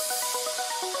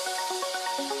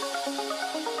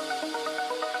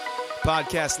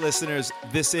podcast listeners.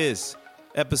 This is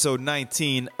episode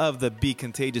 19 of the Be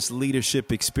Contagious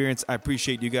Leadership Experience. I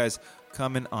appreciate you guys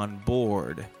coming on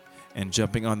board and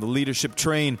jumping on the leadership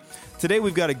train. Today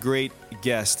we've got a great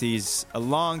guest. He's a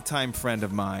longtime friend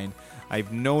of mine.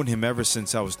 I've known him ever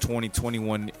since I was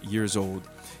 21 years old.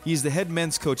 He's the head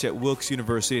men's coach at Wilkes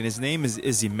University, and his name is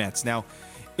Izzy Metz. Now,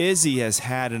 Izzy has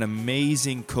had an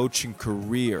amazing coaching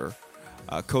career,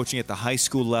 coaching at the high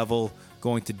school level,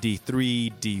 going to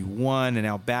D3, D1, and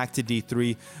now back to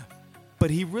D3. But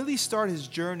he really started his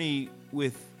journey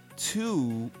with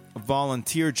two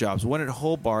volunteer jobs, one at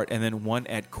Hobart and then one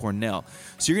at Cornell.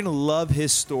 So you're going to love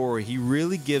his story. He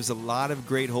really gives a lot of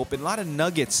great hope and a lot of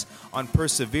nuggets on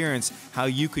perseverance, how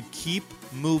you could keep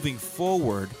moving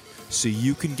forward so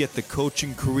you can get the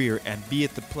coaching career and be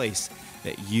at the place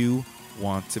that you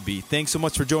want to be. Thanks so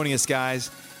much for joining us, guys.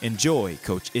 Enjoy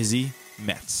Coach Izzy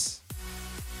Metz.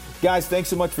 Guys, thanks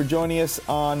so much for joining us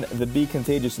on the Be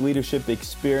Contagious Leadership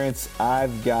Experience.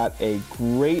 I've got a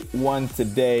great one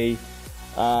today.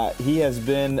 He has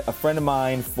been a friend of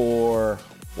mine for,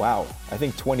 I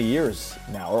think 20 years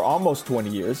now, or almost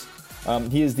 20 years.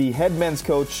 He is the head men's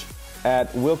coach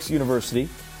at Wilkes University.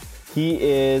 He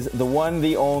is the one,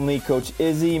 the only Coach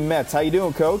Izzy Metz. How you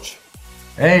doing, Coach?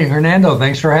 Hey, Hernando,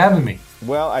 thanks for having me.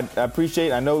 Well, I appreciate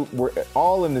it. I know we're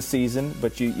all in the season,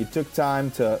 but you took time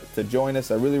to join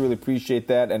us. I really, really appreciate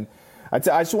that. And I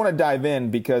just want to dive in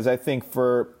because I think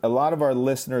for a lot of our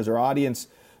listeners, our audience,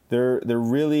 they're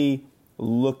really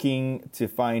looking to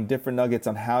find different nuggets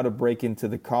on how to break into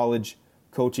the college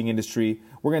coaching industry.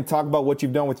 We're going to talk about what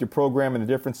you've done with your program and the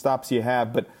different stops you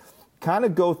have, but kind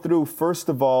of go through, first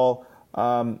of all,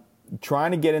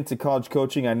 trying to get into college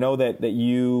coaching. I know that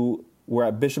you were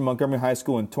at Bishop Montgomery High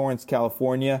School in Torrance,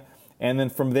 California, and then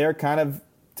from there kind of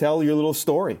tell your little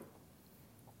story.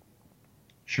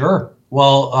 Sure.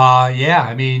 Well,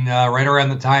 right around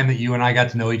the time that you and I got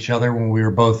to know each other when we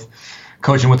were both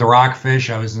coaching with the Rockfish,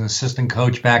 I was an assistant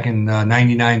coach back in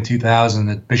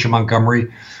 99-2000 at Bishop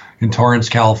Montgomery in Torrance,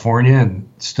 California, and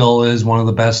still is one of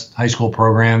the best high school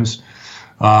programs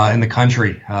in the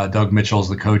country. Doug Mitchell's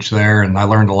the coach there, and I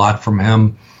learned a lot from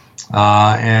him.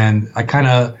 And I kind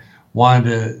of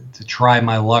wanted to try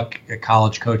my luck at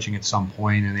college coaching at some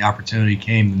point, and the opportunity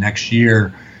came the next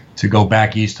year to go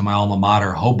back east to my alma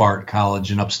mater, Hobart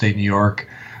College in upstate New York,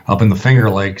 up in the Finger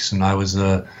Lakes, and I was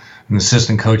an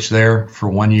assistant coach there for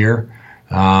 1 year.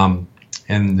 Along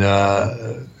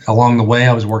the way,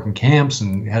 I was working camps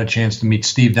and had a chance to meet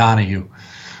Steve Donahue,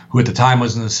 who at the time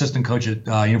was an assistant coach at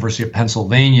University of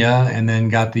Pennsylvania, and then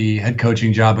got the head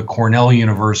coaching job at Cornell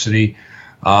University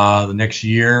the next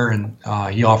year, and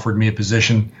he offered me a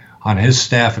position on his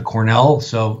staff at Cornell.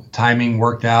 So timing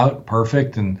worked out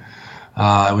perfect, and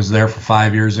I was there for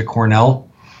 5 years at Cornell.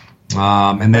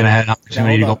 And then I had an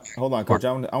opportunity to go. Hold on, Coach.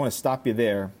 I want to stop you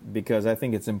there because I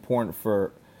think it's important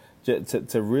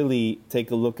to really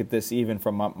take a look at this even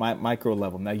from my micro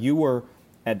level. Now, you were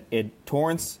at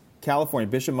Torrance, California,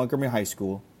 Bishop Montgomery High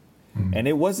School, and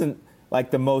it wasn't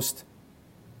like the most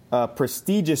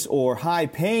prestigious or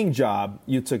high-paying job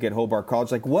you took at Hobart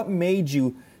College. Like, what made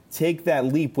you take that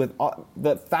leap with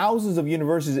the thousands of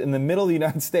universities in the middle of the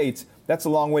United States? That's a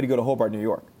long way to go to Hobart, New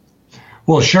York.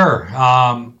 Well, sure,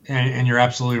 and you're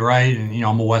absolutely right. And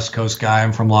I'm a West Coast guy.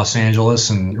 I'm from Los Angeles,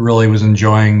 and really was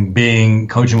enjoying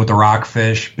coaching with the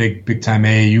Rockfish, big time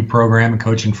AAU program, and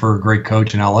coaching for a great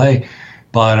coach in LA.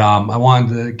 But I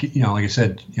wanted to, like I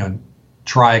said,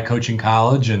 try a coaching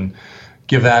college and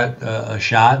give that a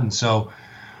shot. And so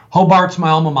Hobart's my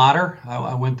alma mater.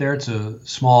 I went there. It's a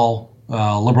small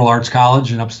liberal arts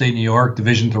college in upstate New York,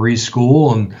 Division III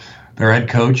school, and their head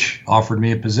coach offered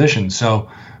me a position. So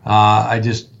I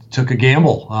just took a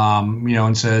gamble,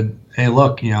 and said, hey,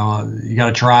 look, you got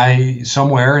to try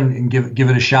somewhere and give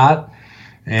it a shot.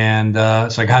 And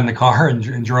so I got in the car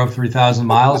and drove 3,000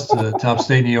 miles to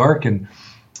upstate New York, and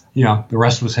the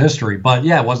rest was history. But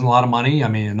yeah, it wasn't a lot of money. I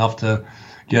mean, enough to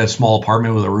get a small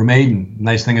apartment with a roommate, and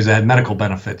nice thing is I had medical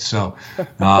benefits, so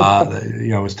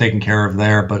it was taken care of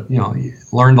there. But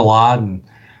learned a lot and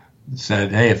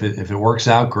said, hey, if it works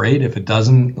out, great. If it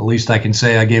doesn't, at least I can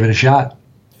say I gave it a shot.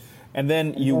 And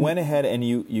then you went ahead and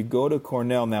you go to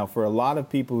Cornell. Now, for a lot of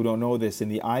people who don't know this, in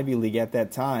the Ivy League at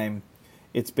that time,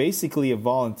 it's basically a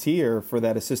volunteer for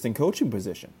that assistant coaching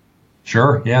position.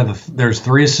 Sure, yeah. There's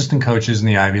 3 assistant coaches in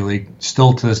the Ivy League.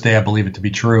 Still to this day, I believe it to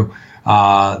be true.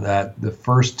 That the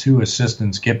first 2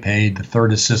 assistants get paid. The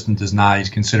third assistant does not. He's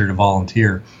considered a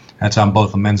volunteer. That's on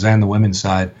both the men's and the women's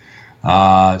side. So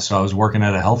I was working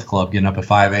at a health club, getting up at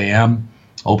 5 a.m.,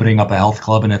 opening up a health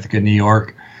club in Ithaca, New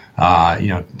York,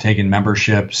 taking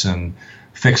memberships and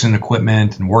fixing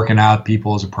equipment and working out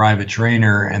people as a private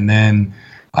trainer. And then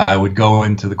I would go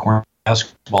into the Cornell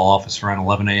basketball office around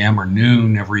 11 a.m. or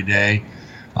noon every day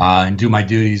and do my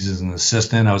duties as an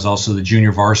assistant. I was also the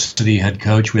junior varsity head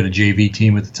coach. We had a JV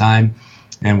team at the time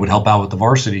and would help out with the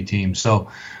varsity team. So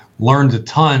learned a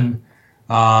ton,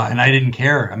 and I didn't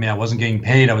care. I mean, I wasn't getting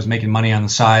paid. I was making money on the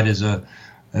side as a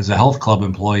health club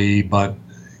employee, but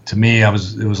to me, it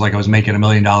was like I was making $1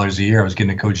 million a year. I was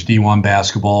getting to coach D1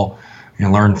 basketball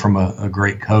and learn from a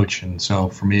great coach. And so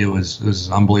for me, it was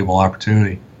an unbelievable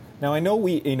opportunity. Now, I know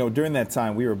during that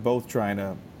time, we were both trying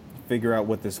to figure out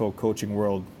what this whole coaching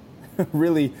world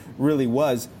really, really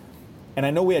was. And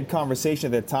I know we had conversation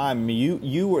at that time. I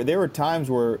mean, there were times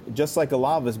where, just like a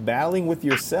lot of us, battling with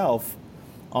yourself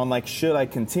on, like, should I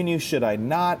continue, should I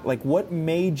not? Like, what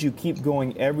made you keep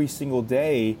going every single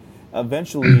day,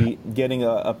 eventually getting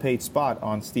a paid spot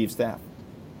on Steve's staff?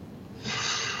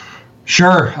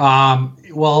 Sure.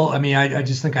 Well, I mean, I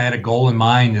just think I had a goal in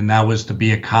mind, and that was to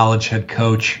be a college head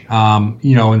coach.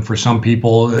 And for some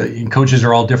people, coaches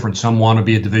are all different. Some want to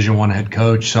be a Division I head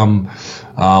coach. Some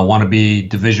want to be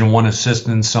Division I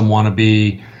assistants. Some want to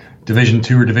be Division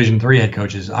II or Division III head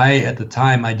coaches. At the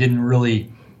time, I didn't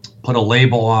really put a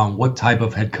label on what type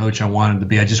of head coach I wanted to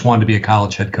be. I just wanted to be a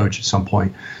college head coach at some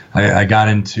point. I got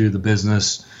into the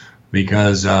business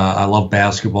because I love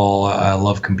basketball. I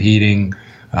love competing.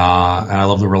 And I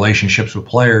love the relationships with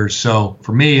players. So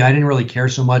for me, I didn't really care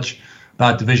so much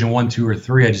about Division I, II, or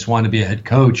III. I just wanted to be a head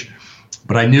coach.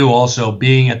 But I knew also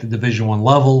being at the Division I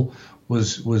level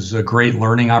was a great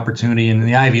learning opportunity. And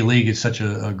the Ivy League is such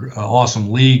a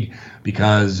awesome league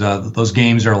because those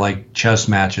games are like chess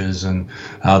matches, and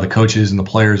the coaches and the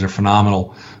players are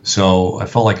phenomenal. So I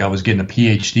felt like I was getting a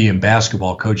PhD in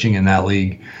basketball coaching in that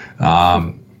league.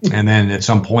 And then at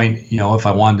some point, if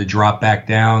I wanted to drop back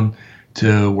down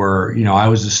to where, I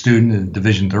was a student in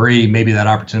Division III, maybe that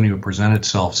opportunity would present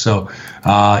itself. So,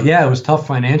 it was tough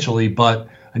financially, but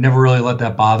I never really let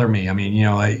that bother me. I mean,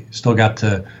 I still got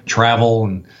to travel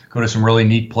and go to some really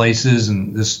neat places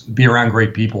and just be around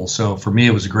great people. So for me,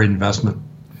 it was a great investment.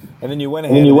 And then you went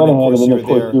ahead, and of course, you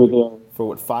were there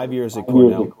for 5 years at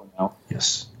Cornell?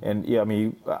 Yes. And I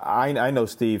mean, I know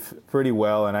Steve pretty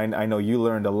well, and I know you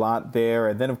learned a lot there.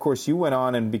 And then, of course, you went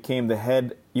on and became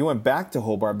you went back to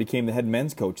Hobart, became the head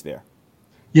men's coach there.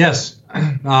 Yes.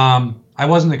 I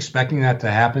wasn't expecting that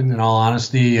to happen, in all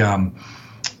honesty.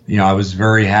 I was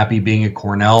very happy being at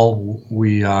Cornell.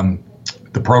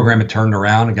 The program had turned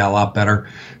around and got a lot better.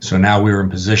 So now we were in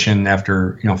position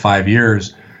after, 5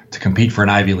 years to compete for an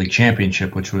Ivy League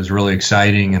championship, which was really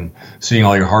exciting, and seeing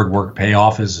all your hard work pay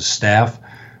off as a staff.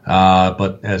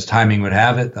 But as timing would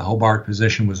have it, the Hobart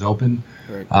position was open.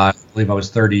 Right. I believe I was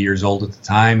 30 years old at the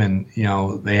time, and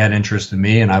they had interest in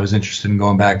me, and I was interested in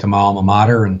going back to my alma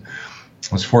mater, and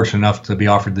I was fortunate enough to be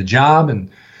offered the job. And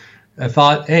I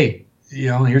thought, hey,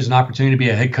 here's an opportunity to be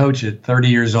a head coach at 30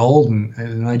 years old,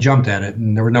 and I jumped at it,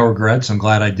 and there were no regrets. I'm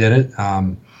glad I did it.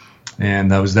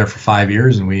 And I was there for 5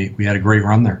 years, and we had a great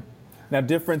run there. Now,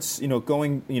 difference,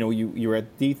 going, you were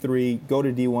at D3, go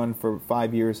to D1 for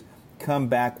 5 years, come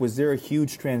back. Was there a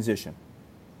huge transition?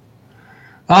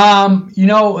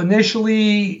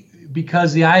 Initially,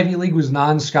 because the Ivy League was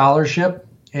non-scholarship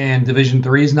and Division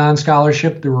III is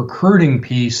non-scholarship, the recruiting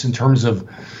piece in terms of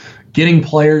getting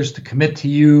players to commit to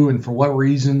you and for what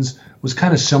reasons was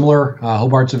kind of similar.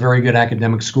 Hobart's a very good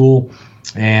academic school.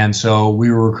 And so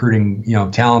we were recruiting,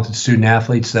 talented student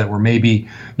athletes that were maybe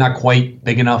not quite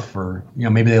big enough, or,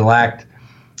 maybe they lacked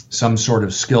some sort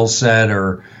of skill set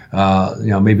or,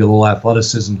 maybe a little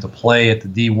athleticism to play at the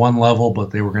D1 level,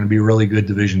 but they were going to be really good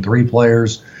Division III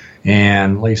players.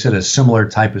 And like I said, a similar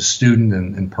type of student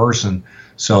and person.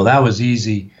 So that was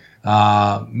easy.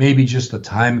 Maybe just the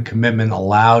time commitment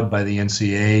allowed by the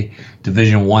NCAA.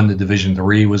 Division I to Division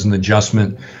III was an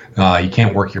adjustment. You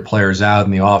can't work your players out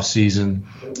in the off season,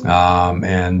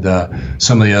 and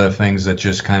some of the other things that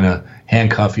just kind of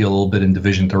handcuff you a little bit in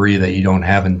Division III that you don't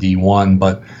have in D1.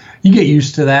 But you get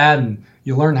used to that, and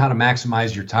you learn how to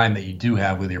maximize your time that you do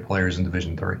have with your players in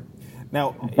Division III.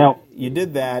 Now you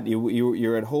did that.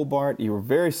 You're at Hobart. You were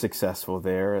very successful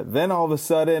there. Then all of a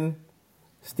sudden,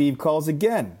 Steve calls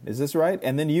again. Is this right?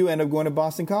 And then you end up going to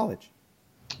Boston College.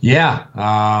 Yeah.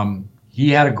 He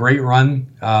had a great run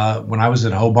when I was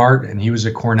at Hobart and he was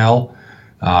at Cornell.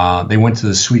 They went to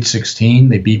the Sweet 16.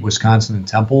 They beat Wisconsin and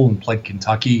Temple and played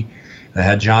Kentucky. They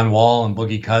had John Wall and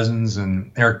Boogie Cousins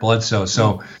and Eric Bledsoe.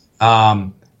 So,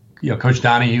 Coach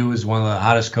Donahue was one of the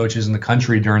hottest coaches in the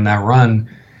country during that run.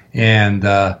 And,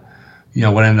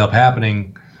 what ended up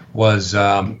happening was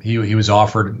he was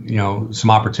offered, some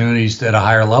opportunities at a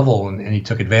higher level, and he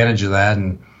took advantage of that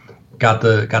and got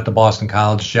the Boston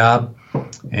College job,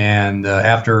 and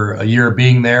after a year of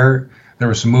being there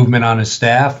was some movement on his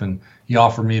staff, and he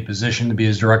offered me a position to be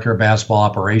his director of basketball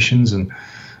operations. And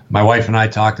my wife and I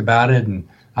talked about it, and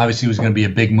obviously it was going to be a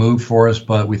big move for us,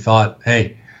 but we thought,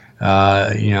 hey,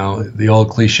 the old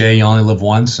cliche, you only live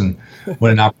once, and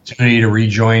what an opportunity to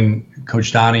rejoin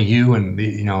Coach Donahue and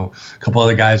a couple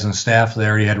other guys on the staff that I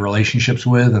already had relationships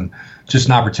with, and just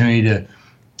an opportunity to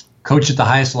coach at the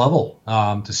highest level,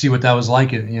 to see what that was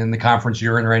like in the conference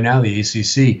you're in right now, the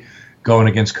ACC, going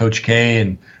against Coach K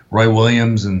and Roy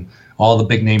Williams and all the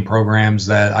big name programs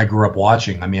that I grew up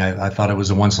watching. I mean, I thought it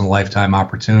was a once in a lifetime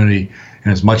opportunity.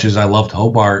 And as much as I loved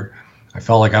Hobart, I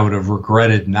felt like I would have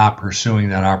regretted not pursuing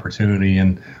that opportunity.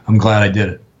 And I'm glad I did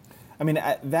it. I mean,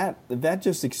 that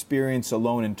just experience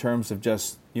alone in terms of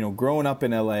just, growing up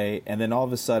in LA, and then all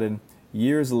of a sudden,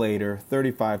 years later,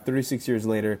 35, 36 years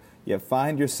later, you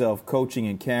find yourself coaching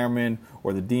in Cameron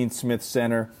or the Dean Smith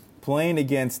Center, playing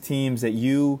against teams that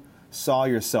you saw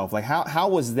yourself. Like, how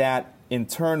was that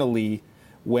internally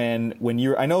when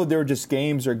you're, I know there were just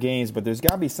games, but there's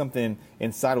got to be something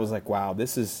inside that was like, wow,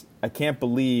 I can't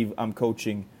believe I'm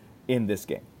coaching in this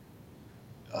game.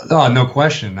 Oh, no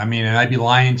question. I mean, and I'd be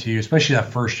lying to you, especially that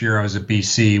first year I was at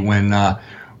BC when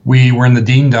we were in the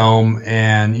Dean Dome,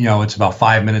 and, it's about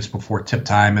 5 minutes before tip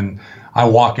time, and I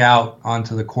walk out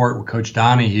onto the court with Coach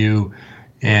Donahue,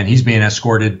 and he's being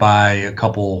escorted by a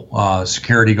couple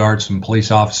security guards, some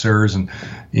police officers, and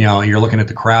you're looking at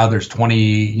the crowd. There's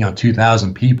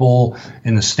 2,000 people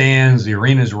in the stands. The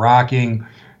arena's rocking,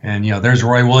 and there's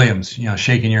Roy Williams,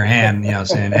 shaking your hand,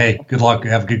 saying, "Hey, good luck,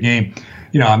 have a good game."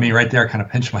 Right there, I kind of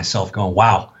pinched myself, going,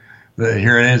 "Wow,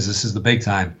 here it is. This is the big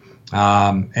time."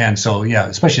 And so,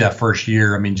 especially that first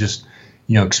year, just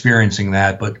experiencing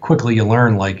that, but quickly you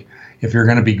learn, like, if you're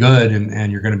going to be good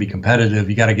and you're going to be competitive,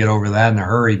 you got to get over that in a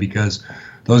hurry, because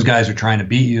those guys are trying to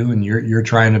beat you, and you're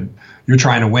trying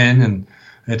to win, and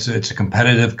it's a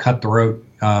competitive, cutthroat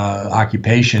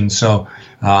occupation. So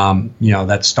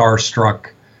that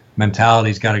starstruck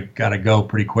mentality's got to go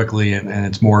pretty quickly, and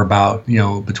it's more about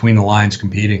between the lines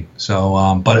competing.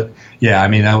 So,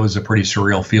 that was a pretty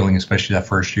surreal feeling, especially that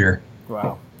first year.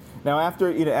 Wow. Now,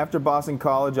 after Boston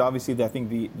College, obviously, I think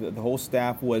the whole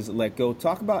staff was let go.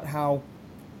 Talk about how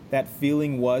that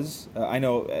feeling was. I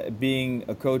know, being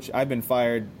a coach, I've been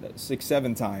fired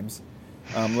 6-7 times,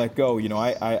 let go.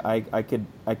 I could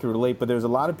relate, but there's a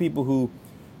lot of people who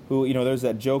there's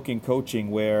that joke in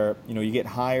coaching where you get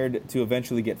hired to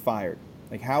eventually get fired.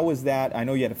 Like, how was that? I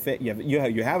know you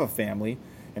have a family,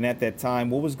 and at that time,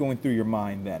 what was going through your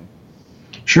mind then?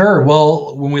 Sure.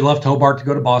 Well, when we left Hobart to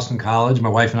go to Boston College, my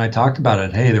wife and I talked about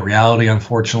it. Hey, the reality,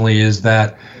 unfortunately, is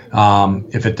that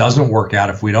if it doesn't work out,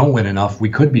 if we don't win enough, we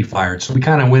could be fired. So we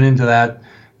kind of went into that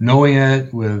knowing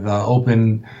it with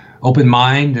open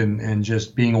mind and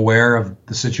just being aware of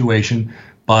the situation.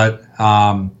 But,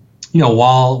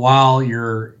 while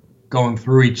you're going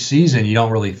through each season, you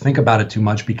don't really think about it too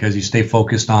much, because you stay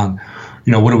focused on,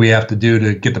 what do we have to do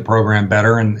to get the program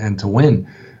better and to win.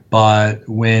 But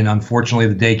when, unfortunately,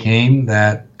 the day came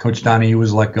that Coach Donahue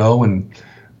was let go, and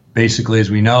basically,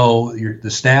 as we know, the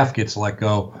staff gets let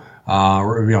go,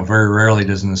 very rarely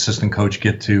does an assistant coach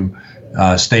get to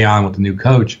stay on with the new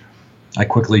coach. I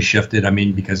quickly shifted,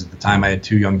 because at the time I had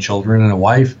 2 young children and a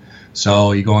wife.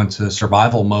 So you go into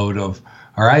survival mode of,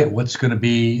 all right, what's going to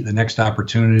be the next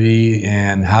opportunity,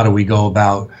 and how do we go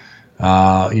about,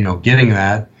 getting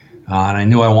that? And I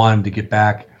knew I wanted to get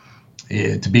back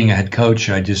to being a head coach.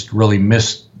 I just really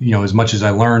missed, as much as I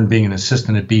learned being an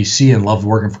assistant at BC and loved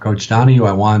working for Coach Donahue,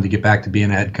 I wanted to get back to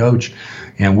being a head coach.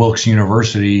 And Wilkes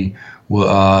University,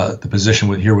 the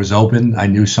position here was open. I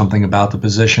knew something about the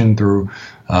position through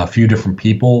a few different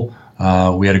people.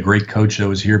 We had a great coach that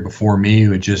was here before me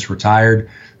who had just retired.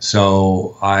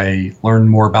 So I learned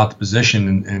more about the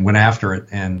position and went after it,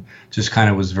 and just kind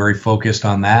of was very focused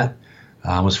on that.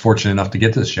 I was fortunate enough to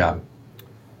get this job.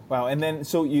 Wow. And then,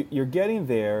 so you're getting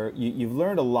there. You've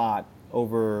learned a lot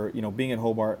over, being at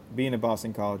Hobart, being at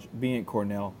Boston College, being at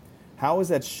Cornell. How has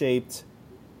that shaped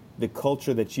the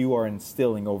culture that you are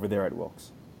instilling over there at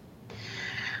Wilkes?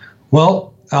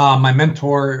 Well, my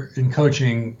mentor in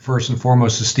coaching, first and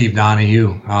foremost, is Steve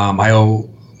Donahue. I owe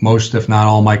most, if not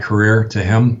all, my career to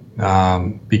him,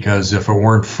 because if it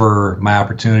weren't for my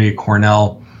opportunity at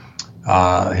Cornell,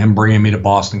 him bringing me to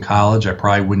Boston College, I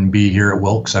probably wouldn't be here at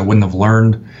Wilkes. I wouldn't have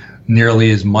learned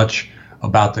nearly as much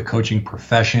about the coaching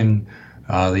profession,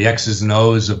 the X's and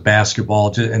O's of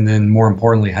basketball, and then more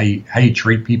importantly, how you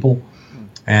treat people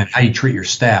and how you treat your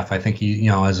staff. I think he,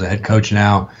 as a head coach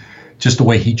now, just the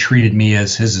way he treated me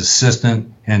as his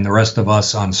assistant and the rest of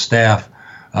us on staff,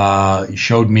 he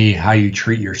showed me how you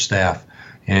treat your staff,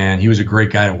 and he was a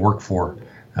great guy to work for.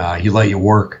 He let you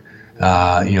work,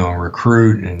 and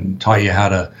recruit, and taught you how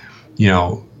to,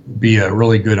 be a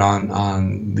really good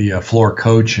on the floor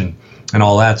coach and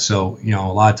all that. So,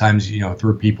 a lot of times,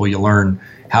 through people you learn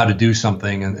how to do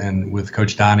something. And with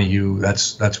Coach Donahue,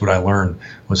 that's what I learned,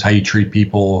 was how you treat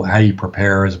people, how you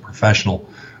prepare as a professional.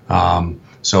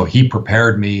 So he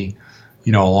prepared me,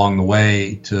 along the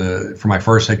way for my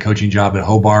first head coaching job at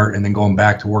Hobart, and then going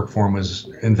back to work for him was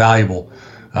invaluable.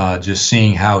 Just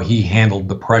seeing how he handled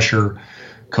the pressure,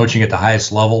 coaching at the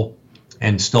highest level,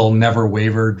 and still never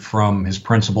wavered from his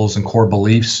principles and core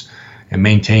beliefs, and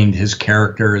maintained his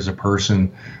character as a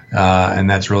person. And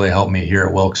that's really helped me here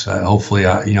at Wilkes. Hopefully,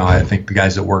 I think the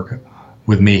guys that work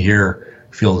with me here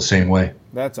feel the same way.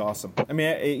 That's awesome. I mean,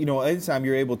 anytime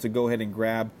you're able to go ahead and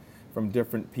grab from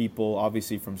different people,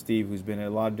 obviously from Steve, who's been in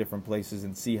a lot of different places,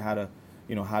 and see how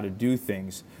to do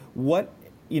things. What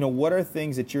are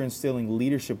things that you're instilling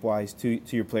leadership-wise to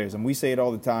your players? And we say it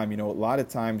all the time. A lot of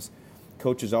times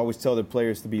coaches always tell their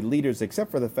players to be leaders, except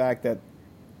for the fact that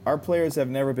our players have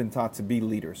never been taught to be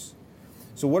leaders.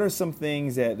 So what are some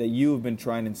things that you have been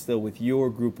trying to instill with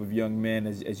your group of young men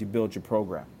as you build your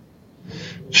program?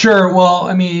 Sure. Well,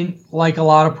 I mean, like a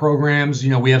lot of programs,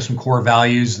 we have some core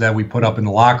values that we put up in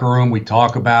the locker room, we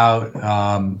talk about,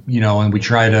 and we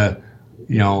try to,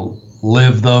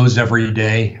 live those every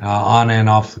day, on and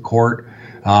off the court.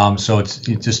 So it's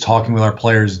just talking with our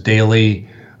players daily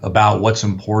about what's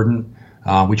important.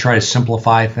 We try to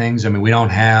simplify things. I mean, we don't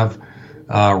have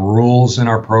rules in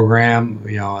our program,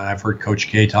 and I've heard Coach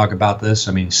K talk about this.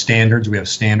 I mean, standards, we have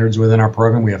standards within our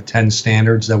program. We have 10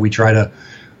 standards that we try to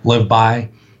live by.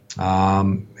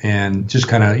 And just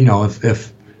kind of,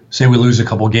 if say we lose a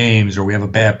couple games, or we have a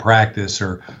bad practice,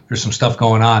 or there's some stuff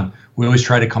going on, we always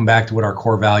try to come back to what our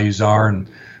core values are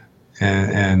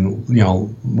and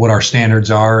what our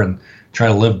standards are, and try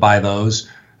to live by those.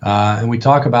 And we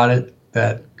talk about it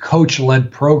that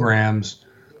coach-led programs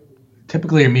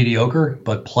typically are mediocre,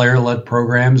 but player-led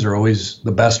programs are always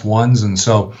the best ones. And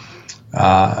so,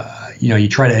 you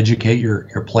try to educate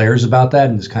your players about that,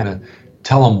 and just kind of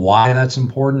tell them why that's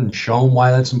important, and show them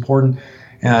why that's important.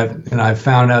 And I've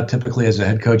found out, typically as a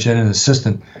head coach and an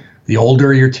assistant, the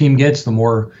older your team gets, the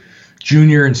more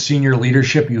junior and senior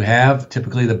leadership you have,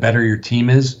 typically the better your team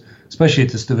is, especially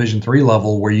at this Division III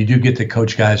level, where you do get to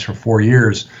coach guys for 4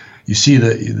 years. You see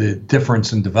the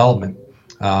difference in development,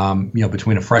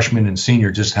 between a freshman and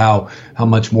senior, just how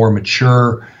much more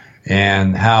mature,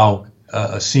 and how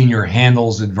a senior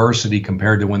handles adversity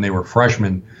compared to when they were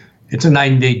freshmen. It's a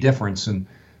night and day difference. And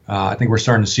I think we're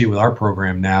starting to see it with our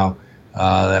program now,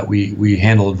 that we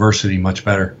handle adversity much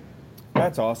better.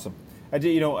 That's awesome.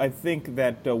 I think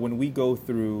that when we go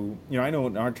through, I know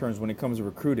in our terms, when it comes to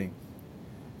recruiting,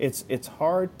 it's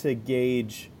hard to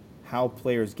gauge how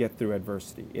players get through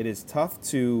adversity. It is tough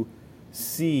to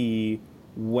see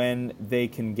when they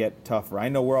can get tougher. I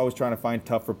know we're always trying to find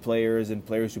tougher players, and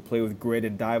players who play with grit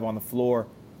and dive on the floor,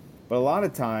 but a lot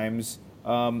of times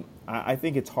I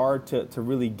think it's hard to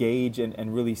really gauge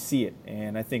and really see it.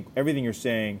 And I think everything you're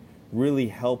saying really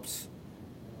helps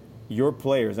your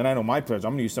players, and I know my players,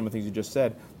 I'm going to use some of the things you just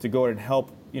said, to go ahead and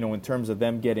help, in terms of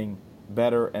them getting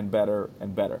better and better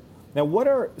and better. Now, what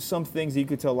are some things that you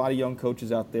could tell a lot of young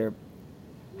coaches out there,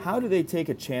 how do they take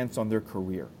a chance on their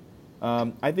career?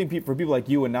 I think for people like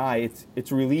you and I,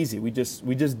 it's real easy. We just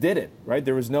did it, right?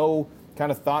 There was no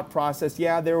kind of thought process.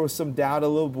 Yeah, there was some doubt a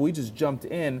little, but we just jumped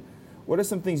in. What are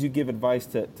some things you give advice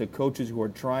to coaches who are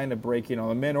trying to break in on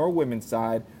the men or women's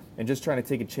side and just trying to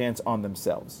take a chance on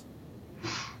themselves?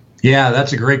 Yeah,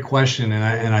 that's a great question,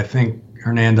 and I think,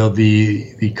 Hernando,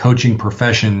 the coaching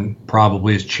profession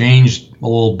probably has changed a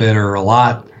little bit, or a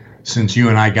lot, since you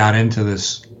and I got into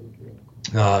this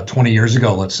 20 years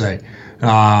ago, let's say.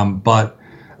 But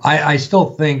I still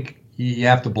think you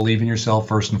have to believe in yourself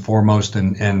first and foremost,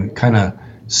 and kind of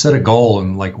set a goal,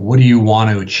 and like, what do you want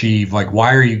to achieve? Like,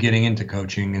 why are you getting into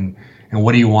coaching, and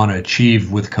what do you want to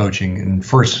achieve with coaching? And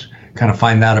first, kind of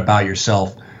find that about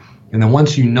yourself. And then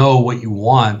once you know what you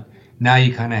want, now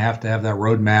you kind of have to have that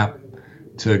roadmap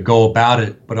to go about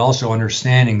it, but also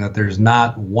understanding that there's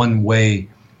not one way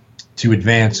to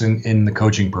advance in the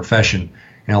coaching profession.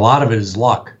 And a lot of it is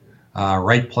luck,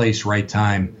 right place, right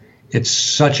time. It's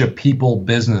such a people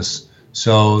business.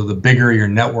 So the bigger your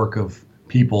network of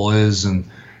people is, and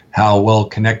how well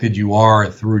connected you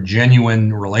are through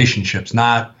genuine relationships,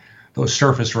 not those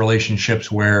surface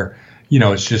relationships where,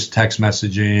 it's just text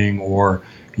messaging, or,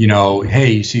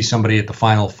 hey, you see somebody at the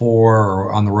Final Four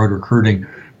or on the road recruiting,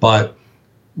 but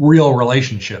real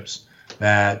relationships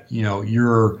that,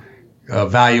 you're a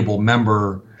valuable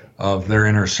member of their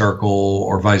inner circle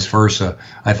or vice versa,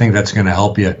 I think that's going to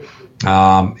help you.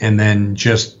 And then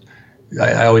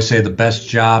I always say the best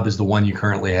job is the one you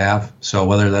currently have. So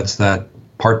whether that's that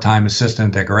part-time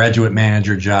assistant, that graduate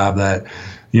manager job, that,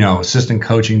 assistant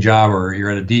coaching job, or you're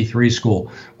at a D3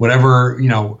 school, whatever,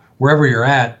 wherever you're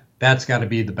at, that's got to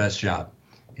be the best job.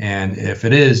 And if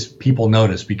it is, people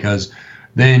notice, because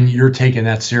then you're taking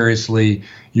that seriously.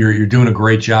 You're doing a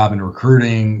great job in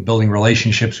recruiting, building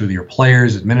relationships with your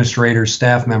players, administrators,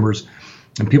 staff members,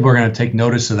 and people are going to take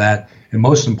notice of that. And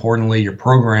most importantly, your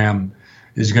program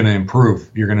is going to improve.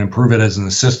 You're going to improve it as an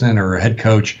assistant or a head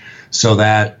coach, so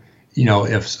that,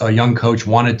 if a young coach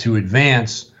wanted to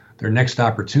advance, their next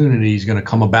opportunity is going to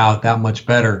come about that much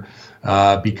better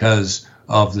because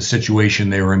of the situation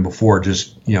they were in before.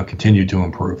 Just, continue to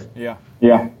improve. Yeah.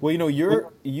 Well,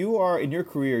 you are in your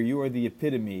career, you are the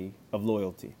epitome of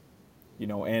loyalty,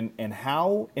 and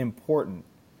how important,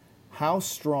 how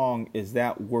strong is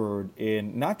that word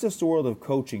in not just the world of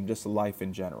coaching, just life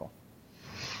in general?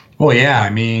 Well, yeah, I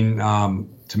mean,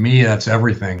 to me, that's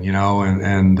everything,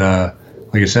 and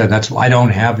like I said, I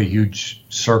don't have a huge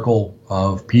circle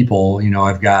of people.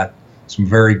 I've got some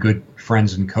very good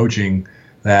friends in coaching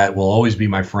that will always be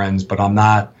my friends, but I'm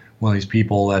not one of these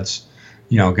people that's,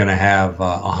 going to have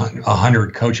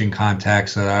 100 coaching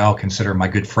contacts that I all consider my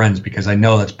good friends, because I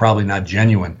know that's probably not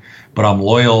genuine. But I'm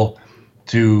loyal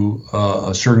to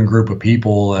a certain group of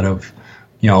people that have,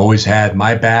 always had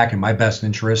my back and my best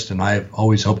interest, and I've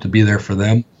always hoped to be there for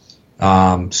them.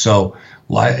 I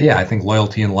think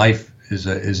loyalty in life is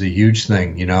a huge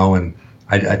thing, and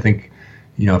I think,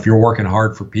 if you're working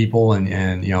hard for people and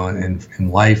in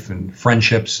life and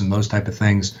friendships and those type of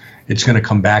things, it's going to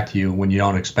come back to you when you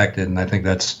don't expect it. And I think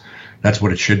that's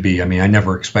what it should be. I mean, I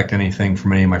never expect anything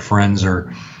from any of my friends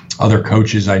or other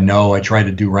coaches. I know I try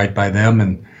to do right by them,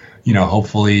 and,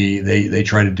 hopefully they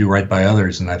try to do right by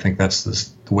others. And I think that's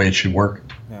the way it should work.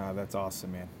 Yeah, that's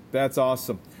awesome, man. That's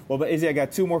awesome. Well, but Izzy, I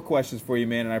got two more questions for you,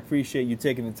 man, and I appreciate you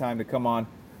taking the time to come on.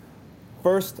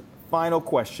 First, final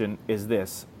question is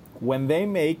this. When they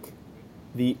make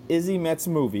the Izzy Metz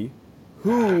movie,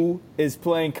 who is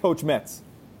playing Coach Metz?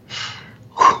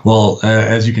 Well,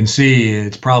 as you can see,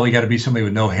 it's probably got to be somebody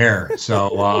with no hair.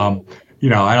 So,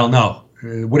 I don't know.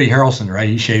 Woody Harrelson, right?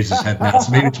 He shaves his head now.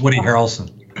 So maybe it's Woody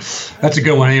Harrelson. That's a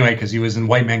good one anyway, because he was in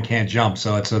White Men Can't Jump.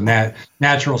 So it's a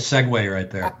natural segue right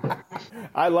there.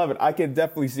 I love it. I can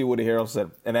definitely see Woody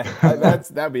Harrelson. And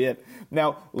that'd be it.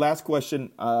 Now, last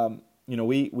question.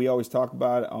 We always talk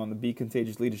about on the Be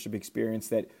Contagious Leadership Experience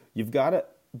that you've got to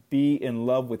be in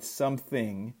love with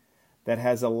something that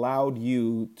has allowed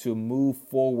you to move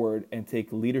forward and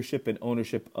take leadership and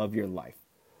ownership of your life.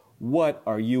 What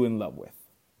are you in love with?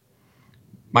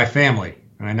 My family.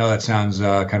 And I know that sounds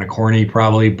kind of corny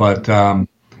probably, but,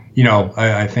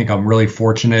 I think I'm really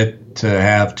fortunate to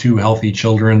have two healthy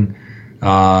children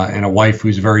and a wife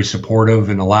who's very supportive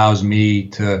and allows me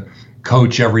to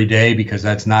coach every day, because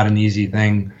that's not an easy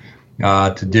thing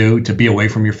to do, to be away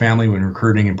from your family when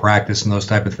recruiting and practice and those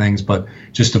type of things. But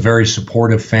just a very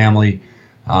supportive family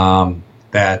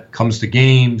that comes to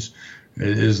games,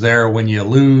 is there when you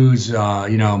lose.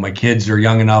 My kids are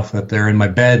young enough that they're in my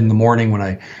bed in the morning when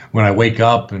I wake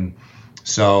up. And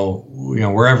so,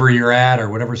 wherever you're at or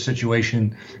whatever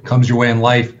situation comes your way in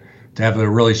life, to have a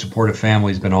really supportive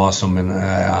family has been awesome. And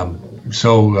I'm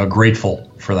so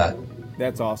grateful for that.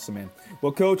 That's awesome, man.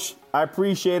 Well, Coach, I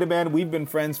appreciate it, man. We've been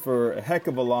friends for a heck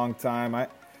of a long time.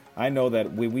 I know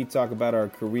that we talk about our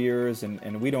careers,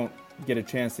 and we don't get a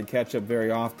chance to catch up very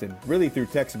often, really through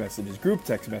text messages, group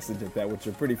text messages at that, which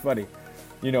are pretty funny.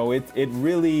 It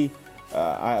really,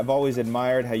 I've always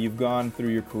admired how you've gone through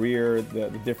your career, the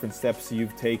different steps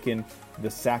you've taken,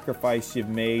 the sacrifice you've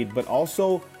made, but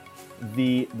also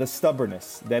the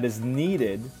stubbornness that is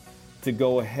needed to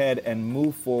go ahead and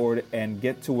move forward and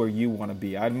get to where you want to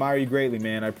be. I admire you greatly,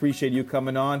 man. I appreciate you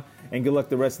coming on, and good luck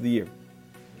the rest of the year.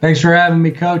 Thanks for having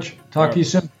me, Coach. Talk to you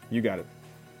soon. You got it.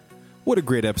 What a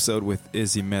great episode with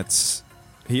Izzy Metz.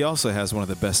 He also has one of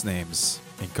the best names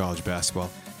in college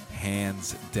basketball,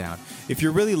 hands down. If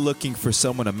you're really looking for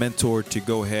someone, a mentor to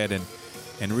go ahead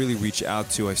and really reach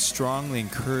out to, I strongly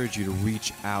encourage you to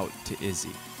reach out to Izzy.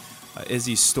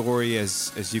 Izzy's story,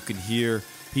 as you can hear,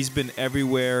 he's been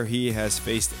everywhere. He has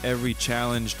faced every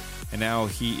challenge, and now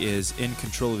he is in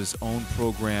control of his own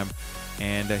program,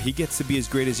 and he gets to be as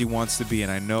great as he wants to be.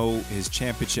 And I know his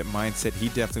championship mindset, he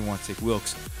definitely wants to take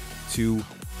Wilkes to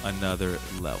another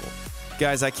level.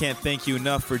 Guys, I can't thank you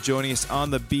enough for joining us on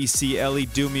the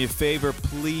BCLE. Do me a favor,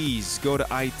 please go to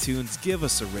iTunes, give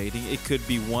us a rating. It could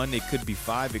be 1, it could be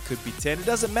 5, it could be 10. It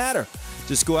doesn't matter.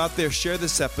 Just go out there, share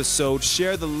this episode,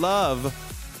 share the love,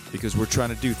 because we're trying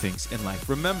to do things in life.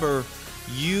 Remember,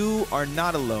 you are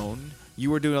not alone.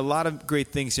 You are doing a lot of great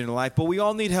things in your life, but we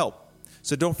all need help.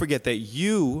 So don't forget that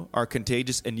you are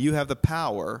contagious and you have the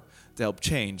power to help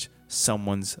change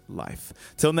someone's life.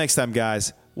 Till next time,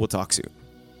 guys, we'll talk soon.